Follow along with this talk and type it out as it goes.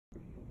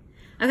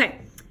Okay,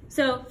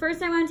 so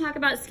first I want to talk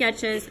about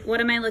sketches.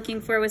 What am I looking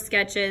for with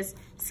sketches?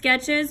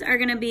 Sketches are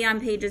going to be on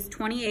pages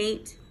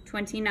 28,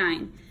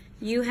 29.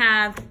 You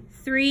have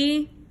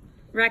 3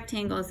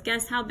 rectangles.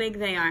 Guess how big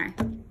they are?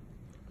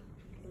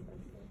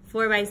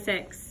 4 by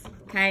 6,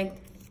 okay?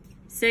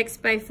 6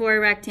 by 4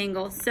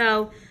 rectangles.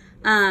 So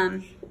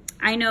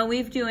I know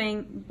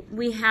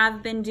we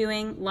have been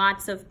doing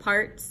lots of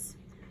parts.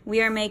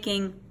 We are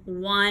making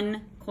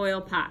 1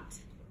 coil pot,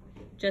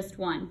 just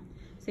 1.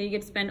 So you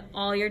could spend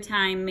all your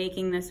time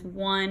making this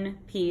 1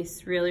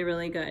 piece really,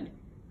 really good,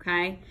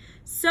 okay?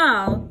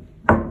 So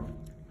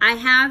I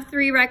have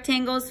 3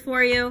 rectangles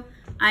for you.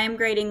 I am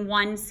grading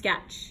 1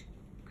 sketch,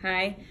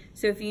 okay?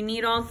 So if you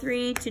need all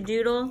 3 to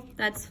doodle,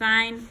 that's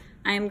fine.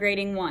 I am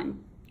grading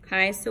 1,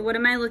 okay? So what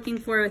am I looking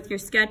for with your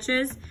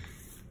sketches?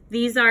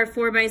 These are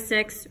 4 by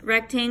 6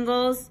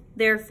 rectangles.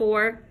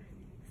 Therefore,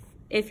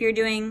 if you're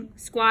doing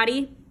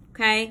squatty,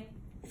 okay,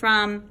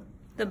 from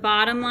the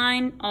bottom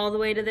line all the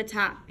way to the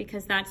top,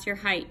 because that's your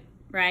height,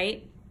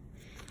 right?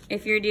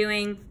 If you're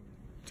doing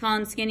tall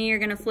and skinny, you're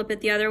gonna flip it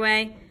the other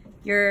way.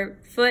 Your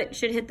foot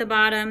should hit the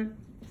bottom.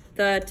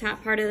 The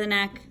top part of the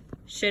neck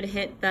should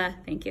hit the,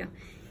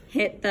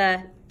 hit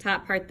the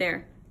top part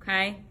there,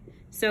 okay?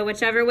 So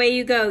whichever way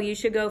you go, you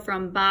should go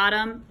from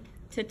bottom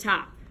to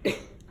top,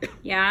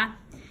 yeah?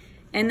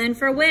 And then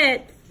for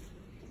width,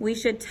 we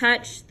should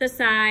touch the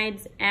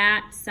sides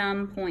at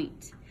some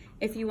point.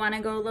 If you want to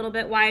go a little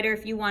bit wider,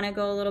 if you want to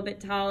go a little bit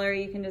taller,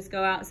 you can just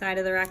go outside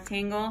of the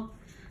rectangle.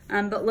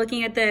 But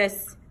looking at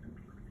this,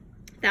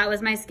 that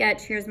was my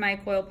sketch. Here's my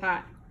coil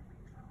pot.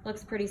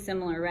 Looks pretty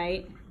similar,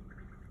 right?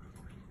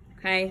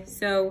 Okay,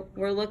 so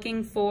we're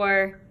looking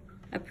for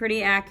a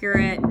pretty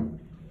accurate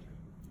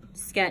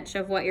sketch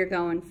of what you're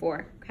going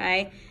for,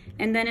 okay?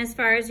 And then as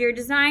far as your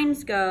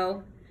designs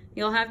go,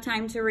 you'll have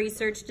time to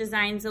research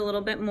designs a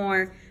little bit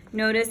more.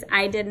 Notice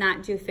I did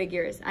not do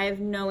figures. I have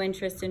no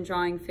interest in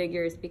drawing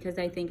figures because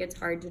I think it's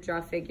hard to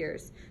draw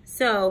figures.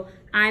 So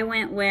I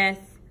went with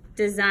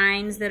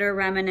designs that are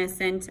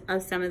reminiscent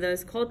of some of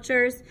those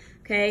cultures,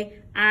 okay?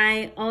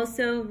 I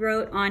also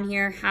wrote on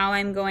here how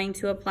I'm going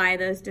to apply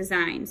those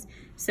designs.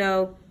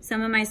 So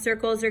some of my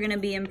circles are gonna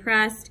be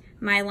impressed.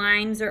 My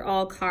lines are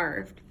all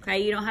carved,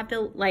 okay? You don't have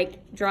to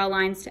like draw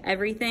lines to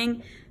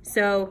everything.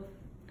 So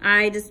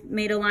I just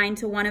made a line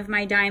to one of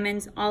my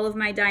diamonds. All of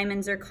my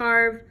diamonds are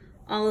carved.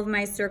 All of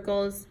my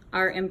circles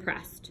are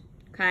impressed,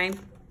 okay?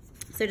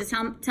 So just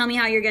tell me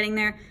how you're getting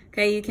there.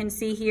 Okay, you can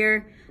see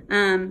here,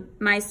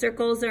 my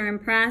circles are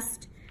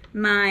impressed,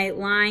 my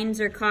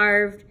lines are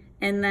carved,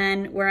 and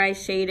then where I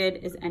shaded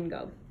is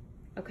Engo,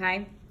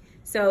 okay?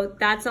 So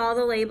that's all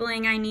the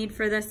labeling I need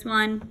for this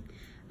one.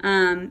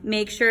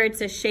 Make sure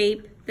it's a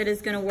shape that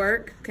is gonna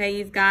work, okay?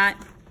 You've got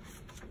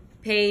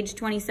page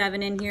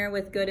 27 in here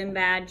with good and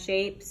bad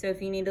shape, so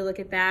if you need to look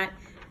at that.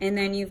 And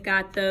then you've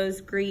got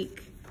those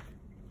Greek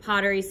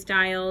pottery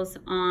styles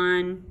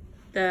on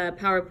the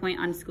PowerPoint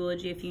on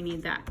Schoology if you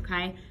need that,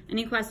 okay?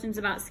 Any questions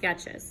about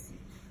sketches?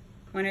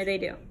 When are they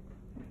due?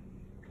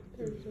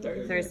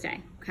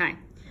 Thursday, okay.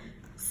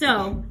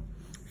 So,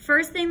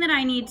 first thing that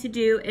I need to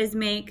do is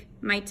make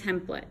my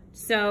template.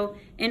 So,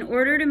 in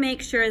order to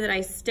make sure that I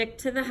stick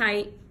to the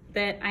height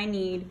that I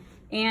need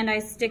and I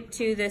stick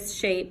to this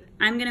shape,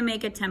 I'm gonna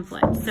make a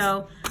template.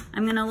 So,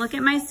 I'm gonna look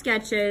at my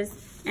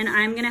sketches and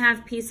I'm gonna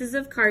have pieces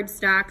of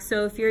cardstock.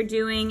 So, if you're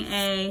doing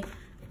a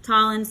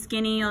tall and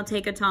skinny, you'll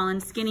take a tall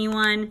and skinny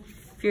one.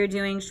 If you're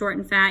doing short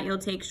and fat, you'll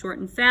take short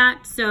and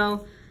fat.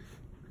 So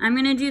I'm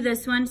gonna do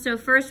this one. So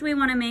first we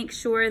wanna make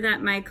sure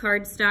that my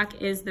cardstock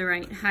is the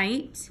right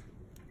height.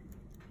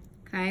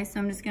 Okay, so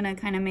I'm just gonna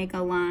kind of make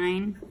a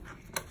line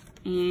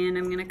and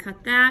I'm gonna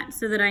cut that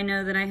so that I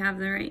know that I have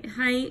the right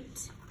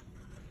height.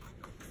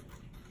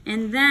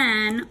 And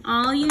then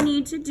all you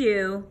need to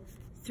do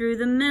through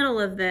the middle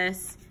of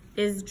this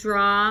is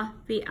draw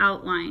the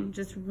outline,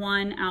 just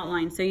one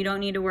outline. So you don't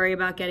need to worry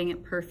about getting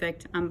it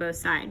perfect on both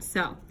sides.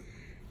 So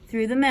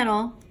through the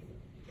middle,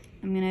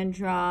 I'm gonna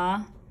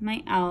draw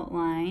my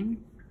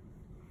outline.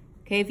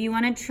 Okay, if you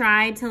wanna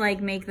try to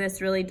like make this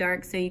really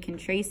dark so you can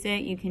trace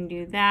it, you can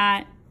do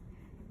that.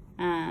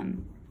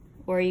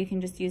 Or you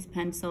can just use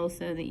pencil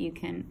so that you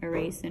can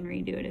erase and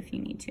redo it if you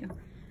need to.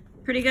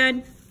 Pretty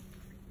good?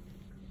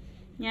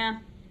 Yeah,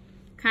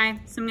 okay,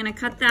 so I'm gonna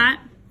cut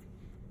that.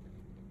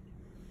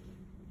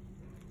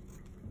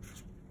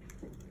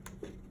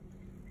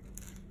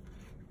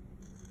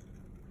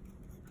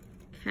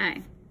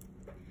 Okay,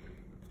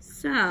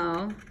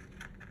 so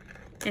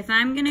if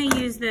I'm gonna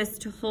use this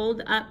to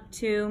hold up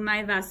to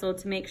my vessel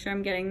to make sure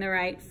I'm getting the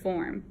right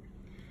form.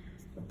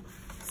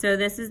 So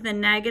this is the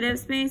negative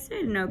space. I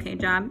did an okay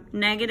job.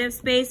 Negative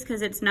space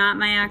because it's not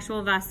my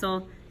actual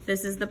vessel.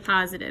 This is the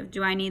positive.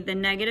 Do I need the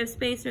negative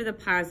space or the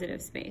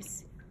positive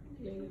space?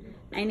 Negative.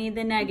 I need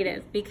the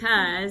negative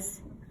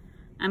because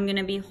I'm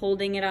gonna be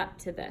holding it up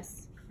to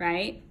this,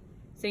 right?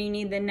 So you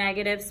need the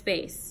negative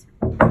space.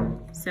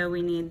 So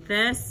we need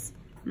this,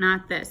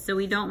 not this. So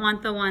we don't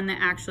want the one that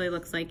actually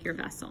looks like your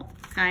vessel,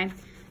 okay?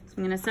 So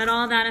I'm gonna set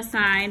all that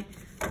aside.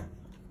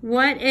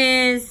 what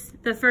is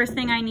the first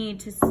thing I need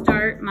to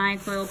start my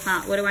coil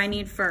pot? What do I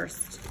need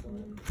first?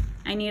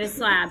 I need a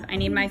slab. I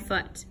need my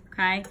foot,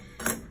 okay?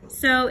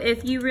 So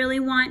if you really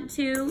want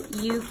to,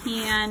 you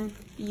can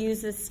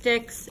use the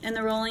sticks and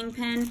the rolling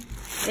pin.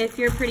 If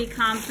you're pretty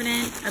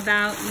confident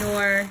about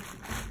your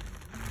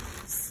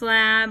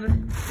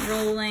slab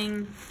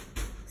rolling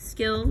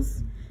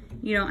skills,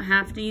 you don't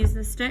have to use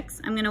the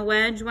sticks. I'm gonna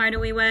wedge. Why do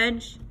we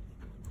wedge?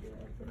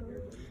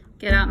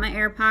 Get out my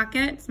air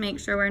pockets, make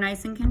sure we're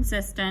nice and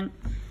consistent.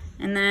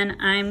 And then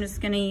I'm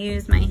just gonna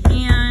use my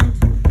hand.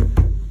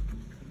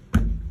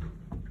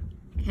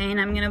 Okay,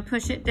 and I'm gonna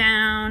push it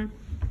down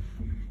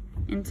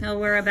until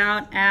we're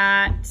about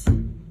at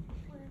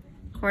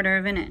 1/4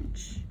 of an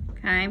inch,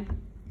 okay?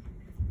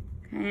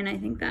 Okay, and I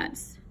think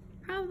that's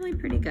probably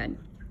pretty good.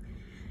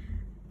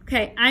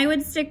 Okay, I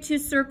would stick to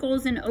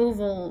circles and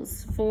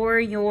ovals for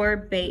your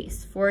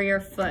base, for your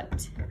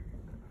foot.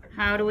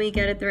 How do we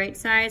get it the right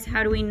size?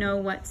 How do we know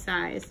what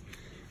size?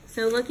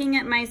 So looking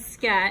at my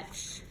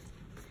sketch,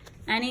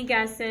 any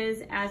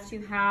guesses as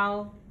to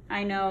how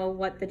I know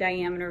what the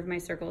diameter of my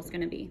circle is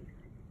gonna be?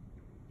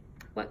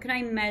 What could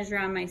I measure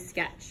on my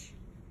sketch?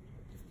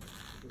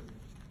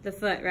 The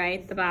foot,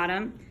 right? The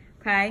bottom,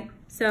 okay?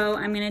 So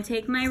I'm gonna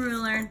take my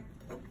ruler.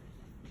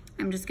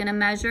 I'm just gonna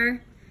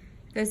measure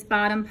this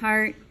bottom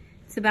part.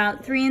 It's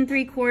about 3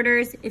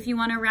 3/4. If you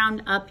wanna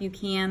round up, you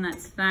can,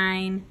 that's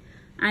fine.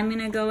 I'm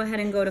gonna go ahead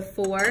and go to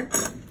 4.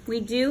 We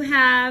do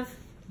have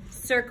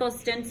circle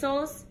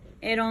stencils.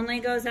 It only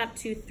goes up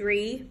to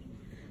 3.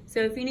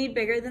 So if you need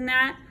bigger than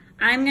that,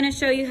 I'm gonna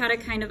show you how to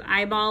kind of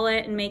eyeball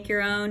it and make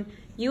your own.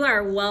 You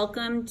are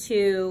welcome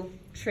to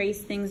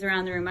trace things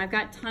around the room. I've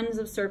got tons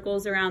of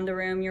circles around the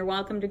room. You're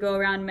welcome to go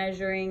around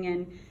measuring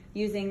and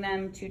using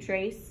them to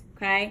trace,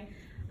 okay?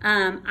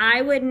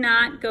 I would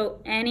not go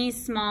any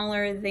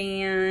smaller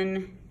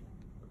than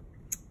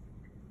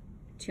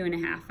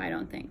 2.5, I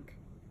don't think,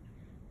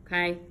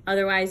 okay?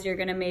 Otherwise, you're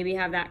gonna maybe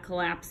have that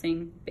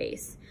collapsing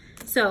base.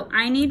 So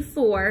I need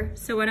 4.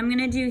 So what I'm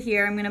gonna do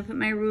here, I'm gonna put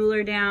my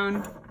ruler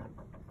down.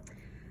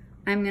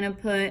 I'm gonna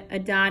put a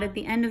dot at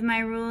the end of my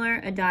ruler,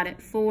 a dot at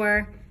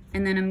 4,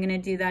 and then I'm gonna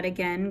do that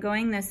again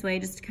going this way,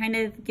 just to kind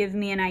of give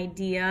me an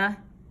idea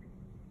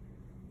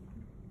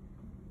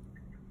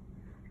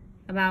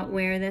about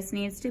where this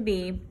needs to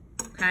be,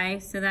 okay?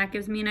 So that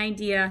gives me an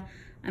idea.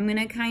 I'm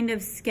gonna kind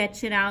of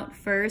sketch it out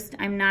first.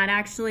 I'm not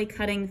actually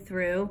cutting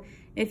through.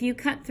 If you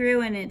cut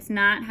through and it's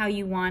not how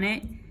you want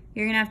it,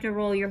 you're gonna have to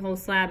roll your whole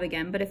slab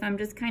again. But if I'm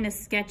just kind of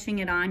sketching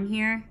it on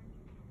here,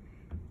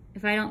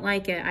 if I don't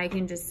like it, I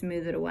can just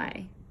smooth it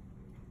away,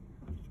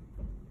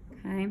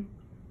 okay?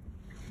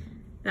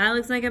 That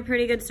looks like a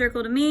pretty good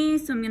circle to me,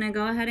 so I'm gonna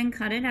go ahead and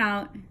cut it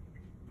out.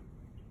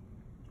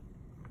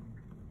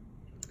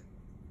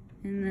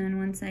 And then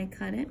once I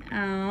cut it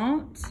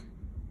out,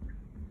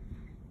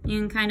 you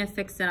can kind of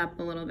fix it up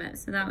a little bit.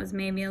 So that was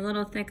maybe a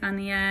little thick on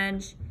the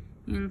edge.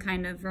 You can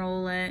kind of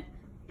roll it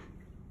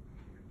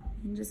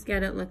and just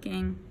get it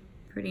looking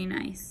pretty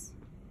nice,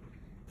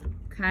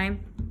 okay?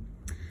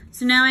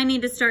 So now I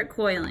need to start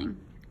coiling,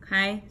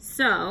 okay?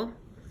 So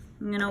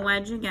I'm gonna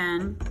wedge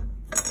again.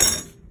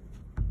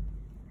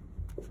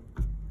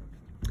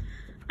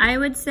 I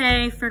would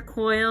say for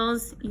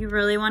coils, you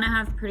really wanna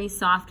have pretty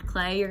soft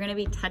clay. You're gonna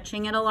be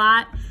touching it a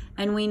lot,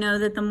 and we know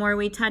that the more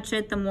we touch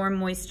it, the more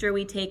moisture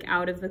we take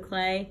out of the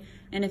clay.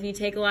 And if you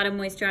take a lot of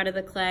moisture out of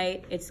the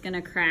clay, it's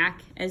gonna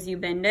crack as you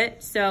bend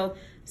it. So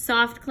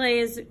soft clay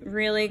is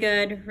really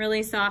good.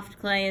 Really soft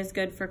clay is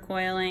good for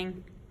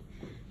coiling.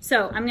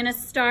 So I'm gonna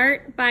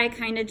start by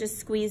kind of just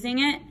squeezing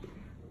it,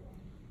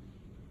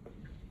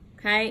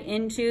 okay,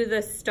 into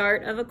the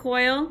start of a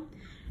coil.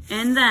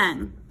 And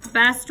then,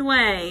 best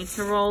way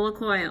to roll a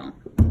coil.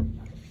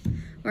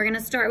 We're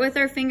gonna start with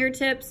our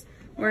fingertips.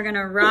 We're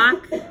gonna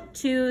rock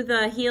to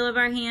the heel of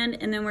our hand,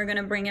 and then we're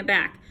gonna bring it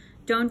back.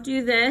 Don't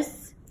do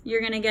this.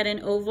 You're gonna get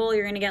an oval.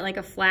 You're gonna get like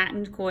a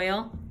flattened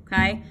coil,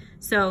 okay?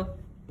 So,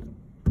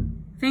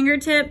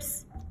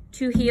 fingertips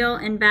to heel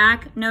and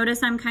back.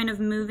 Notice I'm kind of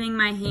moving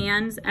my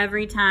hands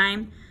every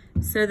time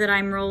so that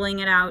I'm rolling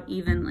it out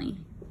evenly.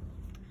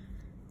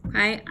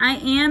 Okay, I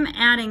am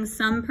adding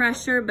some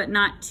pressure, but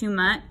not too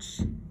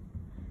much.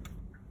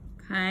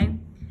 Okay,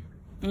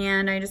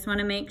 and I just want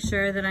to make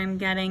sure that I'm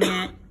getting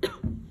it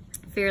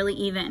fairly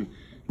even.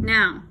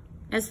 Now,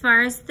 as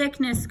far as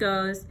thickness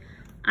goes,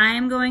 I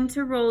am going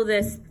to roll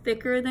this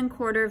thicker than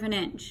 1/4 of an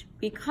inch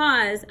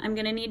because I'm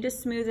going to need to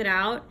smooth it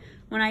out.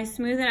 When I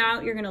smooth it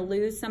out, you're going to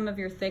lose some of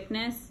your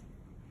thickness.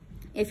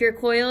 If your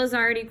coil is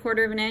already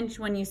 1/4 of an inch,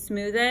 when you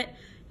smooth it,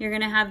 you're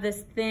going to have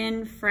this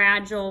thin,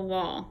 fragile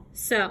wall.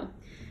 So,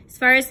 as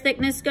far as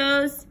thickness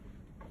goes,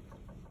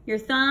 your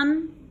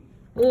thumb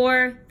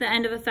or the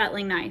end of a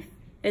fettling knife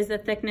is the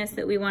thickness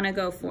that we want to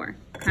go for,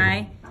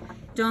 okay?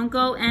 Don't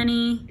go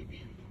any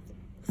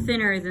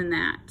thinner than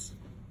that.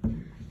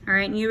 All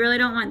right, and you really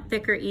don't want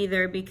thicker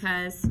either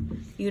because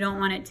you don't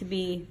want it to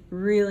be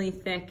really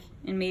thick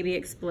and maybe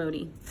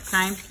explodey,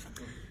 okay?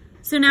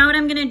 So now what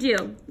I'm gonna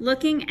do,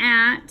 looking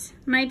at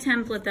my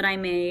template that I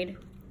made,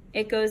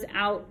 it goes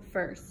out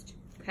first,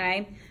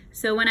 okay?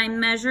 So when I'm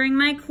measuring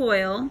my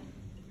coil,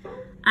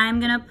 I'm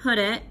gonna put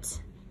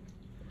it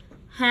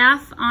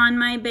half on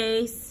my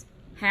base,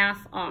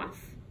 half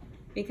off,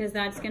 because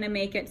that's gonna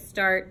make it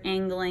start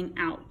angling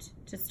out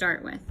to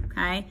start with,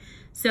 okay?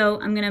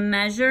 So I'm gonna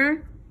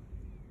measure,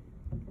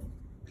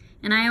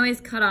 and I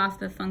always cut off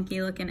the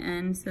funky looking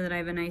end so that I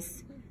have a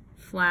nice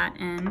flat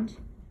end,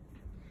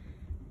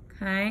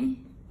 okay?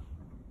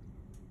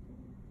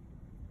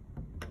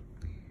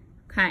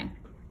 Okay,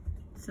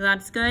 so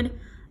that's good.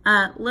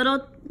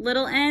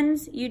 Little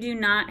ends, you do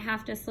not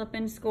have to slip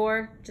and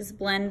score, just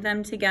blend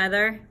them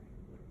together,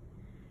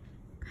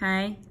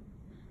 okay?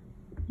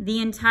 The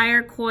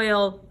entire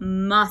coil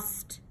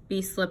must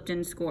be slipped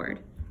and scored.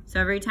 So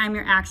every time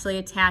you're actually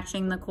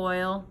attaching the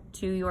coil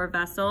to your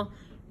vessel,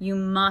 you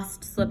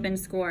must slip and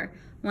score.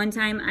 One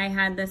time I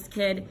had this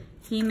kid,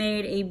 he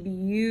made a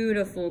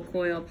beautiful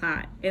coil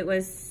pot. It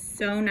was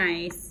so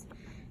nice.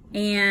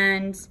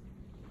 And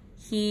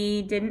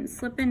he didn't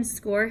slip and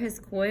score his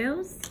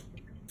coils.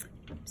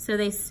 So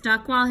they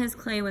stuck while his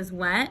clay was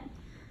wet.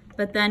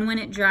 But then when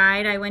it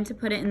dried, I went to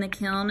put it in the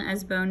kiln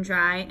as bone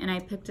dry, and I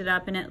picked it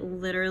up and it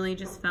literally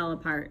just fell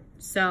apart.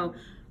 So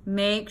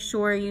make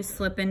sure you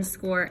slip and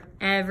score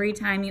every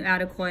time you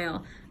add a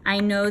coil. I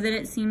know that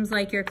it seems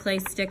like your clay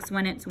sticks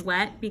when it's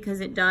wet, because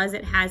it does,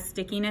 it has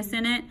stickiness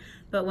in it,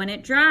 but when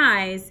it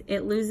dries,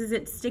 it loses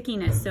its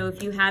stickiness. So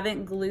if you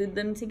haven't glued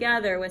them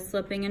together with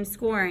slipping and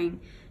scoring,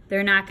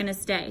 they're not gonna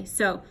stay.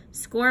 So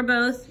score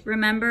both.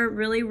 Remember,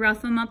 really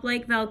rough them up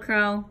like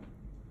Velcro.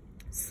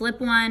 Slip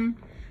one.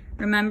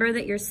 Remember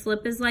that your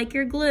slip is like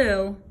your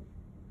glue,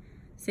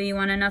 so you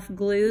want enough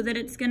glue that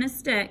it's gonna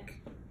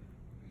stick.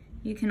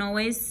 You can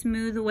always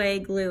smooth away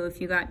glue if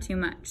you got too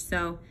much,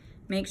 so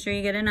make sure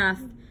you get enough.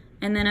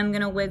 And then I'm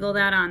gonna wiggle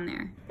that on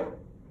there,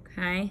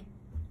 okay?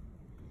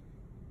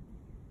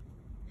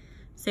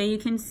 So you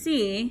can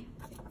see,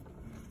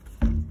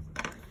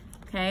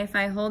 okay, if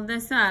I hold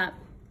this up,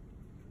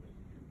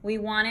 we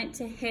want it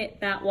to hit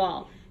that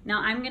wall.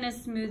 Now I'm gonna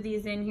smooth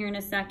these in here in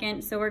a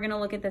second, so we're gonna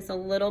look at this a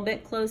little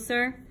bit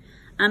closer.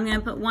 I'm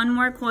gonna put one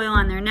more coil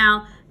on there.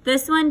 Now,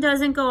 this one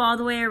doesn't go all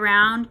the way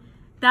around.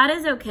 That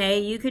is okay,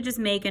 you could just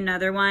make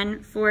another one.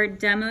 For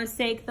demo's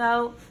sake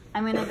though,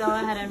 I'm gonna go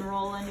ahead and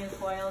roll a new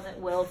coil that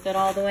will fit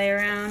all the way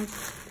around.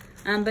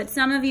 But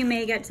some of you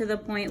may get to the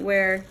point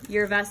where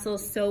your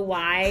vessel's so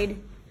wide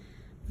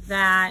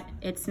that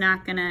it's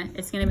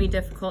gonna be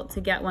difficult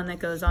to get one that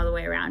goes all the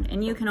way around.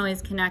 And you can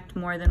always connect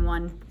more than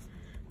one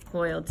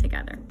coil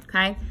together,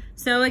 okay?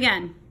 So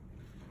again,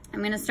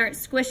 I'm gonna start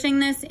squishing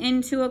this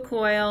into a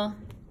coil.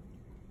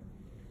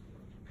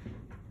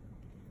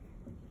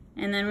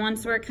 And then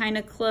once we're kind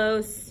of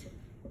close,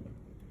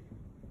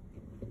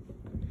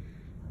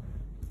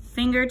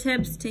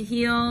 fingertips to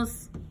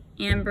heels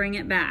and bring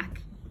it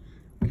back,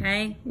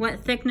 okay? What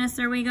thickness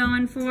are we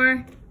going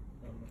for?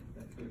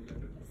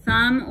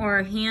 Thumb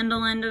or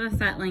handle end of a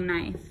fettling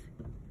knife.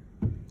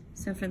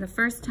 So for the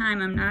first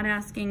time, I'm not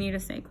asking you to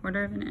say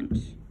 1/4 of an inch.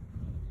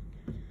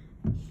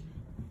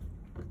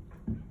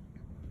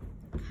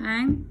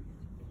 Okay,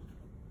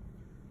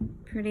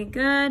 pretty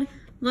good.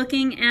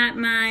 Looking at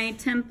my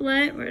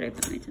template, where did I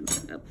put my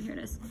template? Oh, here it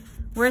is.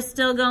 We're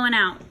still going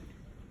out,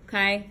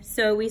 okay?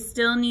 So we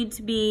still need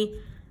to be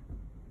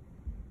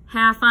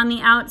half on the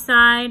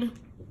outside,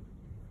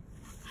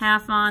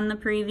 half on the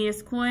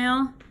previous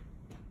coil.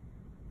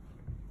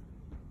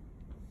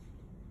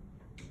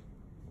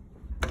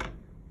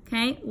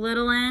 Okay,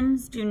 little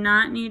ends do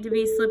not need to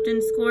be slipped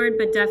and scored,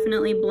 but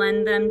definitely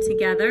blend them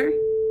together.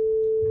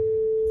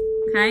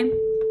 Okay,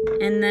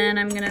 and then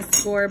I'm gonna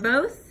score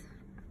both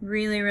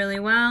really, really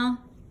well.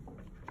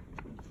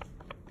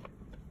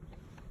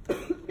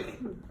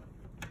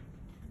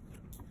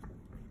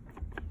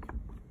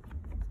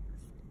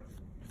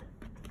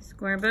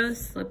 Score both,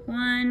 slip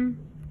one.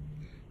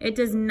 It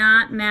does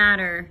not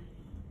matter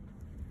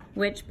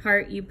which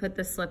part you put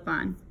the slip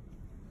on.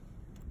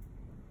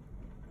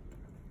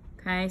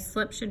 Okay,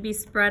 slip should be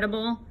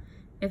spreadable.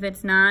 If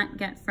it's not,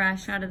 get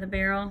fresh out of the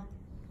barrel.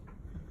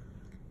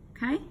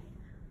 Okay, I'm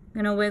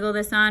gonna wiggle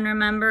this on.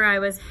 Remember, I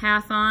was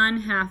half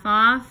on, half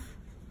off.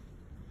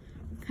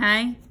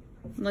 Okay,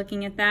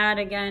 looking at that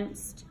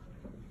against,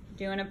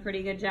 doing a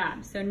pretty good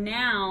job. So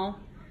now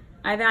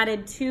I've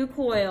added 2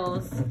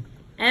 coils.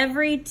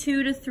 Every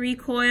 2 to 3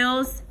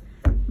 coils,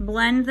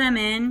 blend them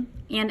in,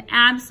 and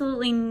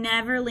absolutely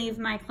never leave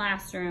my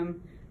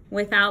classroom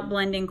without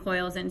blending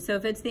coils in. So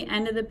if it's the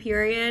end of the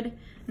period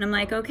and I'm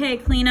like, okay,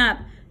 clean up,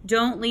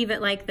 don't leave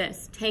it like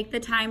this. Take the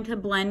time to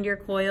blend your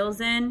coils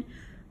in.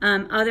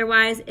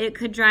 Otherwise, it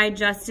could dry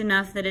just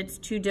enough that it's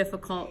too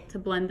difficult to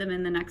blend them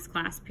in the next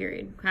class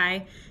period,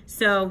 okay?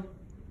 So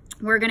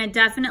we're gonna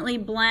definitely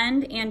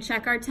blend and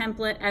check our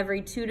template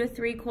every 2 to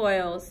 3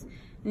 coils.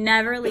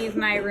 Never leave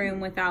my room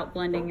without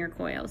blending your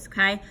coils,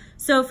 okay?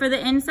 So for the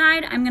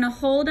inside, I'm gonna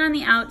hold on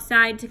the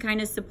outside to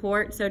kind of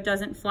support so it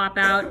doesn't flop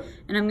out,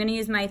 and I'm gonna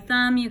use my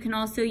thumb. You can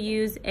also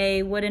use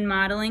a wooden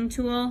modeling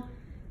tool,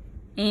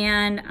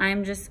 and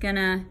I'm just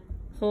gonna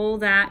pull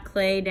that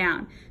clay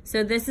down.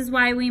 So this is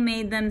why we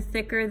made them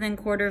thicker than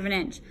 1/4 of an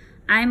inch.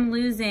 I'm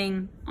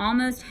losing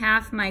almost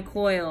half my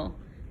coil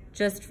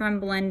just from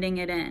blending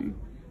it in,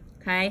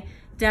 okay?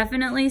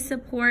 Definitely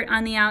support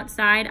on the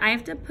outside. I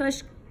have to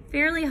push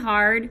fairly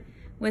hard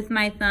with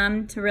my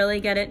thumb to really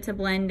get it to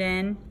blend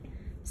in.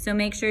 So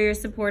make sure you're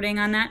supporting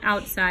on that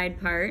outside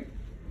part.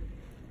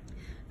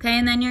 Okay,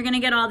 and then you're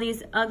gonna get all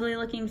these ugly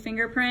looking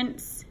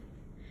fingerprints.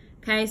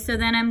 Okay, so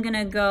then I'm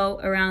gonna go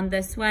around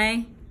this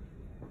way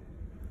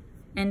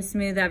and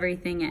smooth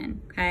everything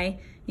in, okay?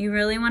 You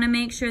really wanna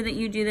make sure that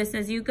you do this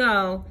as you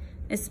go,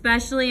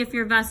 especially if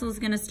your vessel's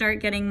gonna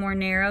start getting more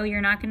narrow. You're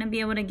not gonna be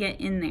able to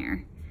get in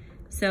there.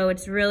 So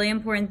it's really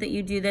important that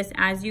you do this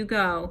as you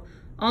go.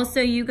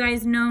 Also, you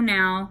guys know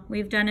now,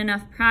 we've done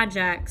enough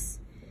projects.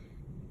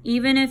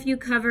 Even if you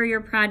cover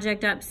your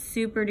project up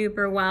super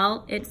duper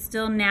well, it's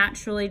still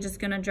naturally just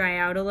gonna dry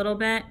out a little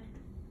bit.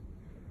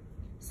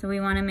 So we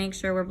wanna make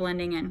sure we're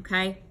blending in,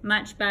 okay?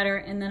 Much better,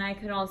 and then I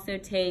could also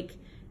take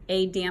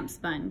a damp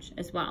sponge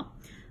as well.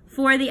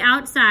 For the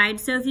outside,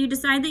 so if you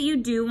decide that you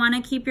do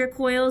wanna keep your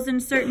coils in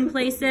certain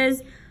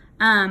places,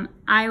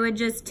 I would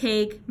just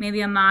take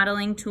maybe a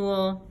modeling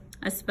tool,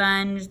 a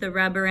sponge, the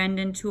rubber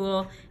ending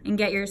tool, and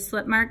get your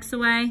slip marks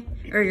away,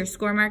 or your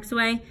score marks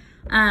away.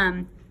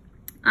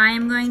 I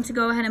am going to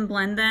go ahead and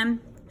blend them.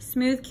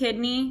 Smooth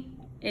Kidney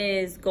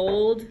is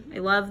gold. I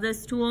love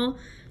this tool.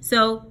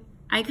 So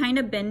I kind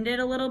of bend it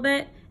a little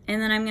bit,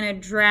 and then I'm gonna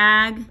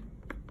drag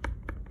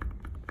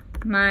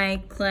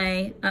my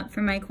clay up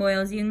from my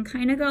coils. You can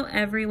kind of go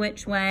every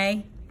which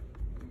way.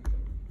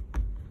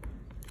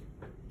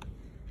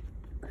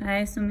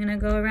 Okay, so I'm gonna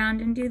go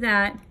around and do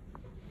that.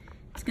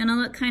 It's gonna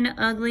look kind of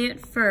ugly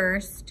at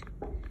first,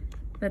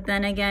 but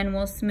then again,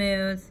 we'll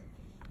smooth.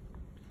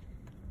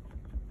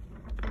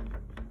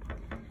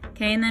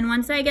 Okay, and then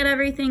once I get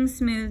everything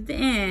smoothed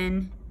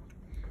in,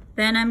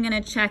 then I'm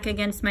gonna check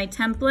against my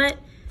template,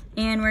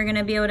 and we're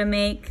gonna be able to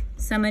make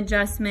some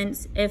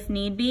adjustments if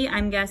need be.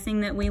 I'm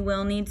guessing that we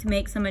will need to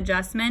make some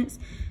adjustments.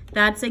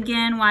 That's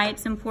again why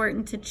it's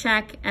important to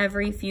check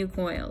every few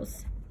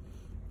coils.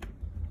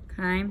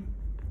 Okay,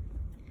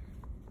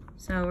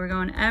 so we're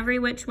going every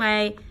which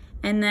way.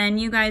 And then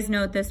you guys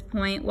know at this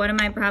point, what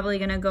am I probably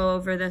gonna go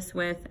over this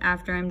with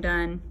after I'm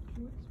done?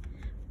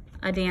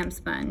 A damp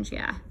sponge,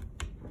 yeah.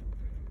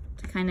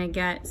 To kind of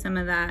get some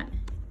of that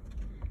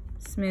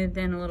smoothed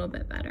in a little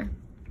bit better.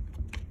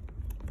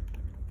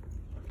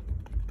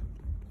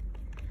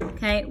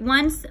 Okay,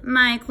 once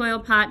my coil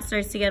pot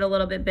starts to get a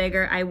little bit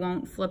bigger, I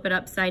won't flip it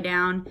upside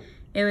down.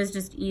 It was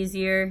just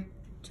easier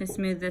to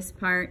smooth this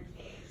part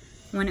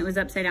when it was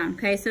upside down.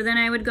 Okay, so then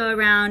I would go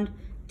around,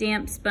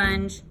 damp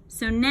sponge.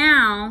 So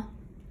now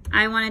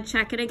I want to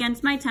check it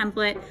against my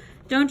template.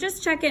 Don't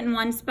just check it in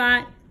one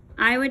spot.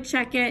 I would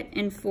check it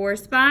in 4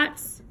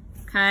 spots,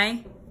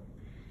 okay?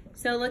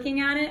 So looking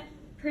at it,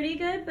 pretty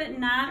good, but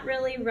not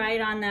really right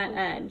on that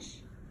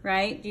edge,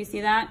 right? Do you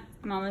see that?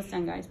 I'm almost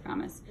done, guys,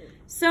 promise.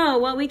 So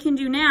what we can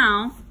do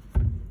now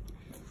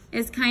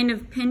is kind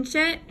of pinch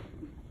it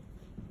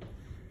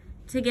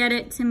to get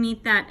it to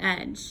meet that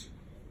edge,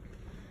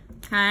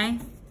 okay?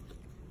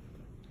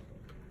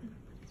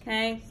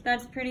 Okay, so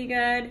that's pretty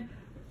good.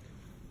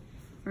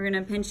 We're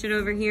gonna pinch it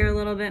over here a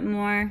little bit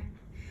more.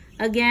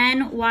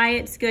 Again, why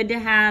it's good to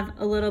have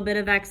a little bit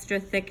of extra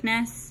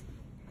thickness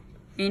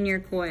in your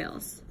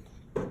coils,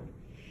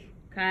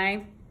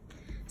 okay?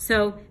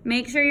 So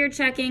make sure you're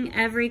checking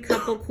every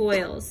couple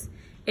coils.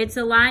 It's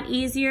a lot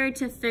easier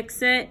to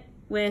fix it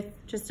with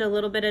just a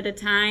little bit at a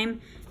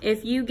time.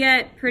 If you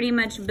get pretty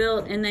much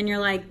built and then you're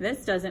like,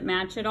 this doesn't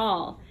match at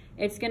all,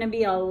 it's gonna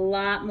be a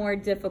lot more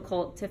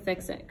difficult to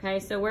fix it, okay?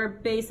 So we're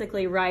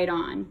basically right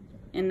on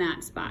in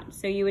that spot.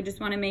 So you would just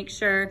wanna make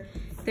sure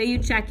that you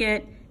check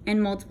it in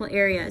multiple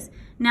areas.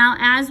 Now,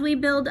 as we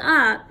build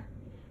up,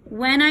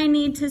 when I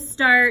need to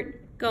start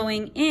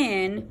going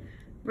in,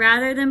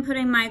 rather than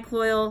putting my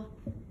coil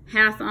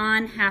half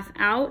on, half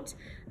out,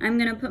 I'm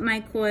gonna put my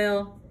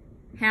coil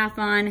half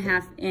on,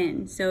 half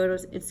in. So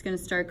it's gonna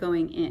start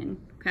going in,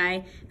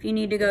 okay? If you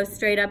need to go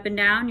straight up and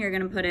down, you're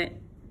gonna put it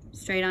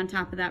straight on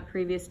top of that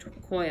previous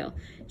coil.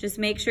 Just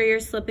make sure you're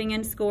slipping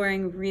and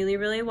scoring really,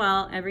 really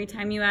well every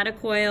time you add a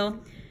coil.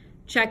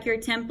 Check your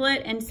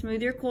template and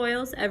smooth your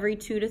coils every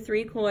 2 to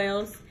 3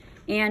 coils,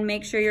 and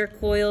make sure your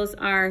coils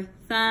are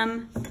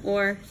thumb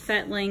or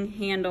fettling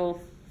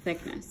handle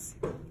thickness,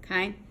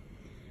 okay?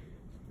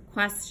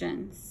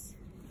 Questions?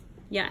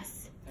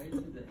 Yes? How do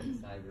you do the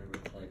inside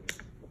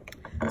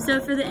river, So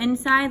for the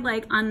inside,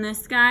 like on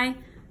this guy,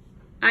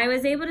 I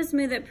was able to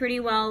smooth it pretty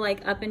well,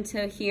 like up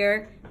into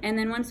here. And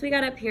then once we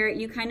got up here,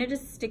 you kind of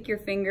just stick your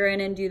finger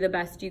in and do the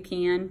best you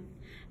can.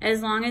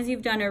 As long as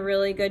you've done a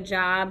really good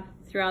job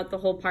throughout the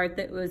whole part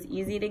that was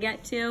easy to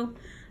get to,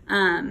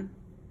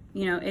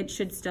 you know, it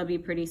should still be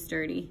pretty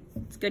sturdy.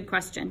 It's a good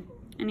question.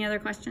 Any other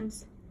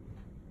questions?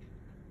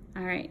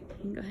 All right,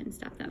 you can go ahead and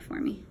stop that for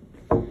me.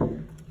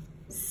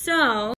 So